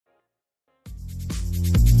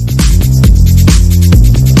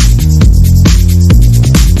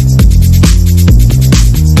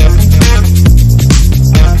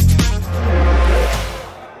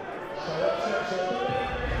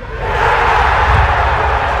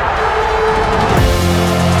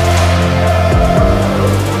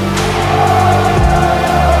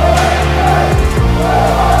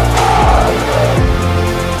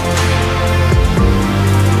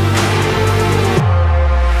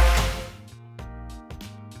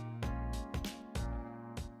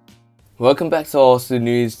Welcome back to Arsenal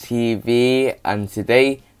News TV, and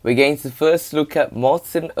today we're going to first look at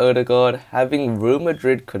Martin Odegaard having Real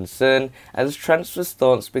Madrid concern as transfer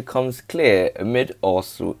stance becomes clear amid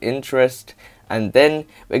Arsenal interest, and then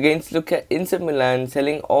we're going to look at Inter Milan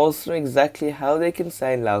telling Arsenal exactly how they can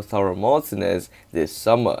sign Lautaro Martinez this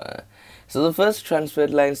summer. So the first transfer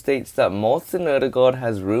headline states that Martin Odegaard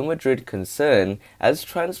has Real Madrid concern as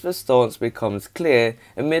transfer stance becomes clear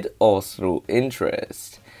amid Arsenal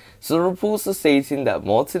interest. So reports are stating that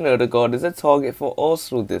Martin Odegaard is a target for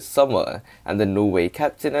Arsenal this summer, and the Norway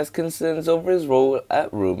captain has concerns over his role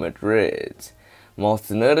at Real Madrid.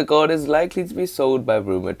 Martin Odegaard is likely to be sold by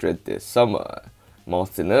Real Madrid this summer.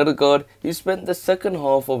 Martin Odegaard, who spent the second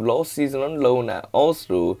half of last season on loan at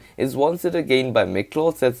Arsenal, is wanted again by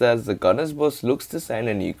Mikel Arteta as the Gunners boss looks to sign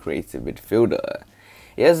a new creative midfielder.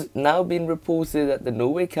 It has now been reported that the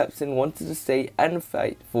Norway captain wanted to stay and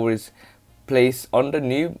fight for his place under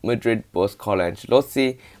new Madrid boss Carlo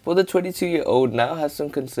Ancelotti, but the 22-year-old now has some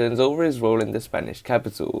concerns over his role in the Spanish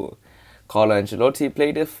capital. Carlo Ancelotti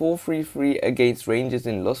played a 4-3-3 against Rangers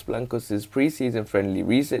in Los Blancos' pre-season friendly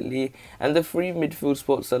recently, and the three midfield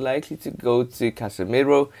spots are likely to go to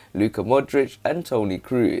Casemiro, Luka Modric and Toni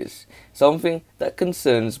Kroos, something that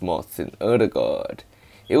concerns Martin Odegaard.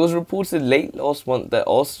 It was reported late last month that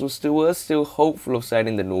Arsenal were still hopeful of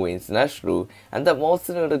signing the Norway international, and that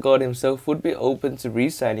Martin Odegaard himself would be open to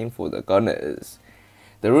re-signing for the Gunners.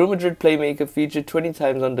 The Real Madrid playmaker featured 20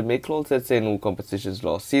 times under Mikel Arteta in all competitions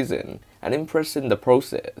last season, and impressed in the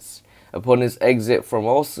process. Upon his exit from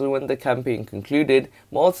Arsenal when the campaign concluded,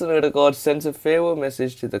 Martin Odegaard sent a farewell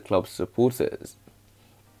message to the club's supporters.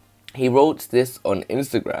 He wrote this on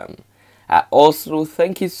Instagram. At Arsenal,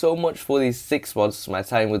 thank you so much for these 6 months. My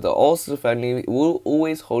time with the Arsenal family will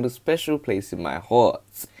always hold a special place in my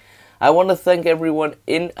heart. I want to thank everyone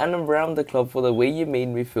in and around the club for the way you made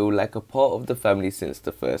me feel like a part of the family since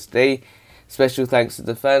the first day. Special thanks to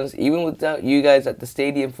the fans. Even without you guys at the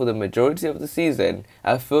stadium for the majority of the season,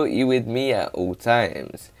 I felt you with me at all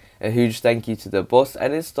times. A huge thank you to the boss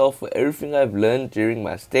and his staff for everything I've learned during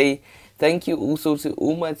my stay. Thank you also to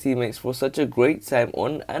all my teammates for such a great time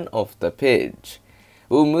on and off the pitch.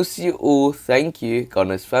 We'll miss you all. Thank you,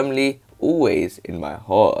 Gunners family, always in my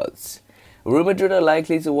heart. Real Madrid are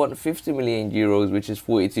likely to want €50 million, which is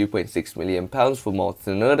 £42.6 million for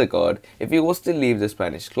Martin Odegaard if he was to leave the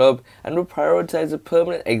Spanish club, and will prioritise a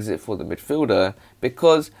permanent exit for the midfielder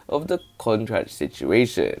because of the contract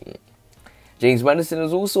situation. James Maddison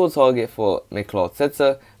is also a target for Mikel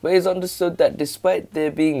Arteta, but it is understood that despite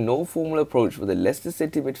there being no formal approach for the Leicester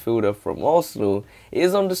City midfielder from Arsenal, it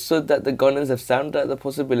is understood that the Gunners have sounded out the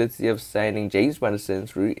possibility of signing James Maddison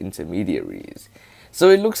through intermediaries.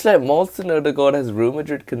 So it looks like Martin Odegaard has Real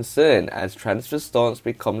Madrid concern as transfer stance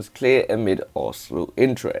becomes clear amid Arsenal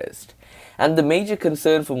interest. And the major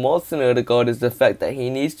concern for Martin Odegaard is the fact that he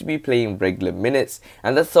needs to be playing regular minutes,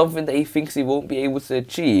 and that's something that he thinks he won't be able to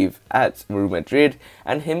achieve at Real Madrid,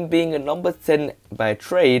 and him being a number 10 by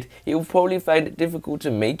trade, he will probably find it difficult to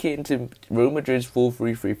make it into Real Madrid's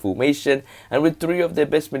 4-3-3 formation, and with 3 of their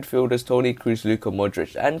best midfielders, Toni Kroos, Luka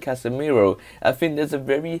Modric and Casemiro, I think there's a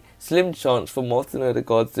very slim chance for Martin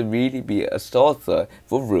Odegaard to really be a starter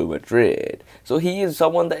for Real Madrid. So he is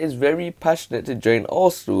someone that is very passionate to join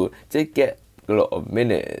Arsenal to get a lot of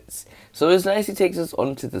minutes. So this nicely takes us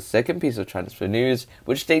on to the second piece of transfer news,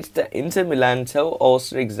 which states that Inter Milan tell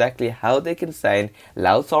Arsenal exactly how they can sign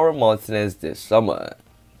Lautaro Martinez this summer.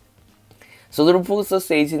 So the reports are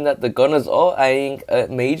stating that the Gunners are eyeing a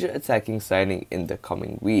major attacking signing in the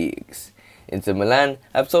coming weeks. Inter Milan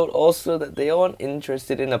have told Arsenal that they aren't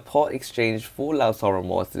interested in a part exchange for Lautaro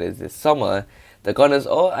Martinez this summer. The Gunners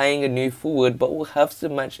are eyeing a new forward, but will have to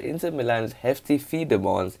match Inter Milan's hefty fee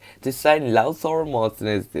demands to sign Lautaro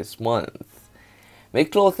Martinez this month.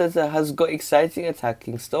 Mikel Arteta has got exciting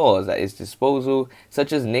attacking stars at his disposal,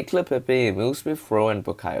 such as Nicola Pepe, Emil Smith-Rowe and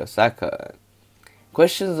Bukayo Saka.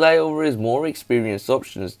 Questions lie over his more experienced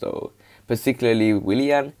options though, particularly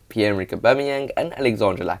Willian, Pierre-Emerick Aubameyang and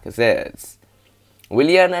Alexandre Lacazette.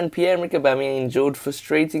 Willian and Pierre-Emerick Aubameyang endured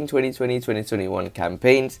frustrating 2020-2021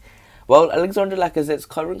 campaigns, while Alexandre Lacazette's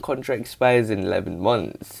current contract expires in 11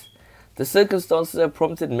 months. The circumstances have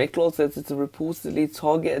prompted Mikel Arteta to reportedly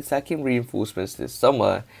target attacking reinforcements this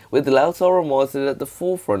summer, with Lautaro Martinez at the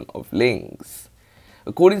forefront of links.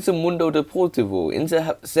 According to Mundo Deportivo, Inter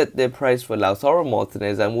have set their price for Lautaro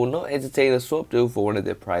Martinez and will not entertain a swap deal for one of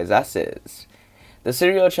their prize assets. The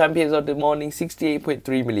Serie A champions are demanding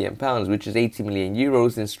 £68.3 million, which is €80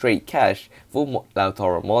 million in straight cash for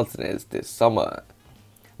Lautaro Martinez this summer.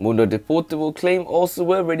 Mundo Deportivo claim also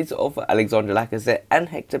were ready to offer Alexandre Lacazette and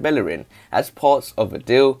Hector Bellerin as parts of a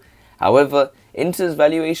deal. However, Inter's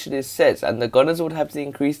valuation is set and the Gunners would have to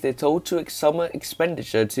increase their total summer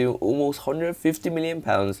expenditure to almost £150 million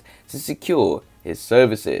to secure his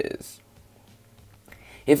services.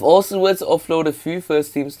 If Arsenal were to offload a few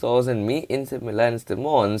first-team stars and meet Inter Milan's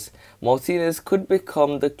demands, Martinez could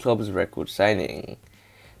become the club's record signing.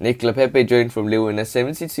 Nicola Pepe joined from Lille in a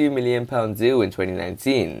 £72 million deal in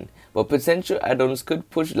 2019, but potential add-ons could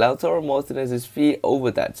push Lautaro Martinez's fee over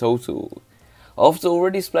that total. After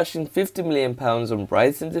already splashing £50 million on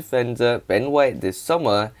Brighton defender Ben White this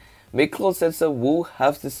summer, Mikel Arteta will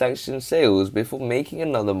have to sanction sales before making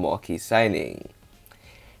another marquee signing.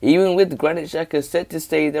 Even with Granit Xhaka set to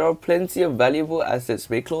stay, there are plenty of valuable assets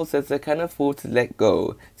Mikel Arteta can afford to let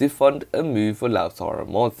go to fund a move for Lautaro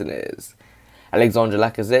Martinez. Alexandre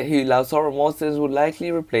Lacazette, who Lautaro Martinez will likely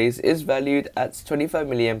replace, is valued at £25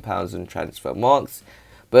 million on transfer marks,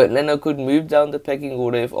 but Leno could move down the pecking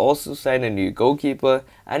order if Arsenal sign a new goalkeeper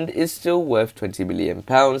and is still worth £20 million.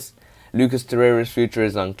 Lucas Torreira's future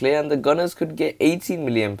is unclear and the Gunners could get £18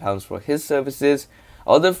 million for his services.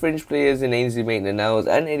 Other fringe players in Ainsley Maitland-Niles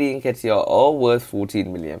and Eddie Nketiah are worth £14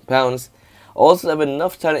 million. Also have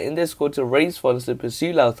enough talent in their squad to raise funds to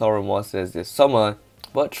pursue Lautaro Martinez this summer,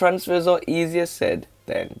 but transfers are easier said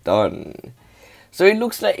than done. So it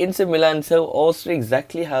looks like Inter Milan tell Arsenal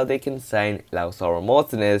exactly how they can sign Lautaro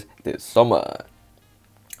Martinez this summer.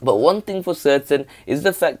 But one thing for certain is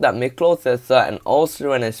the fact that Mikel Arteta and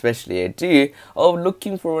Arsenal, and especially Edu, are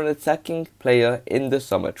looking for an attacking player in the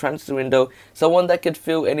summer transfer window, someone that could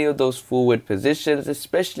fill any of those forward positions,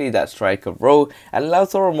 especially that striker role, and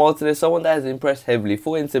Lautaro Martinez, someone that has impressed heavily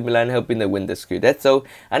for Inter Milan, helping them win the Scudetto,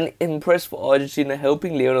 and impressed for Argentina,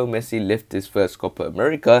 helping Lionel Messi lift his first Copa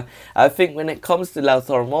America. I think when it comes to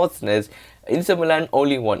Lautaro Martinez, Inter Milan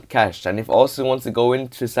only want cash, and if Arsenal wants to go in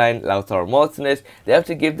to sign Lautaro Martinez, they have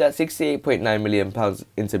to give that £68.9 million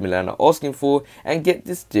Inter Milan are asking for and get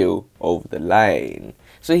this deal over the line.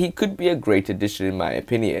 So he could be a great addition in my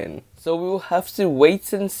opinion. So we will have to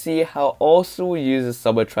wait and see how Arsenal will use the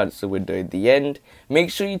summer transfer window in the end. Make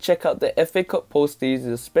sure you check out the FA Cup poster using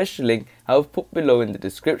the special link I've put below in the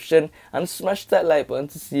description, and smash that like button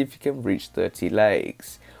to see if you can reach 30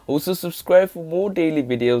 likes. Also subscribe for more daily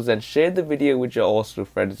videos and share the video with your Arsenal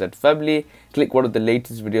friends and family. Click one of the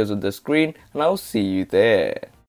latest videos on the screen and I'll see you there.